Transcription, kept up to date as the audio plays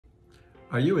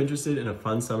Are you interested in a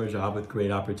fun summer job with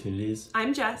great opportunities?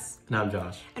 I'm Jess. And I'm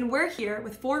Josh. And we're here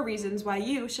with 4 reasons why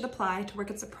you should apply to work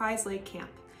at Surprise Lake Camp.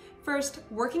 First,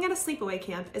 working at a sleepaway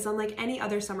camp is unlike any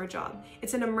other summer job.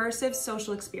 It's an immersive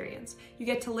social experience. You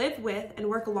get to live with and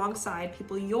work alongside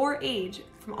people your age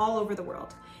from all over the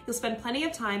world. You'll spend plenty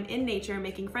of time in nature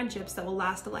making friendships that will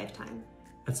last a lifetime.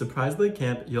 At Surprise Lake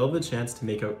Camp, you'll have the chance to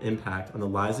make an impact on the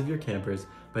lives of your campers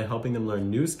by helping them learn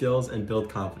new skills and build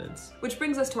confidence. Which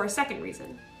brings us to our second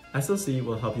reason. SLC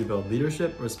will help you build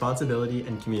leadership, responsibility,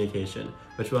 and communication,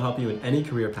 which will help you in any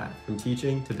career path, from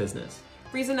teaching to business.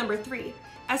 Reason number 3.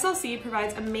 SLC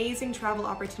provides amazing travel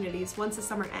opportunities once the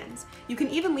summer ends. You can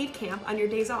even leave camp on your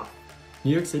days off.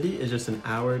 New York City is just an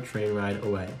hour train ride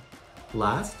away.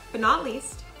 Last, but not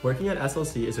least, working at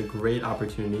SLC is a great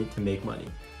opportunity to make money.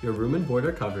 Your room and board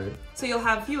are covered, so you'll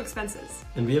have few expenses.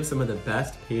 And we have some of the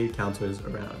best paid counselors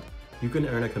around. You can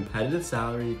earn a competitive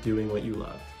salary doing what you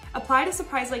love. Apply to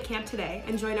Surprise Lake Camp today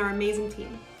and join our amazing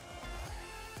team.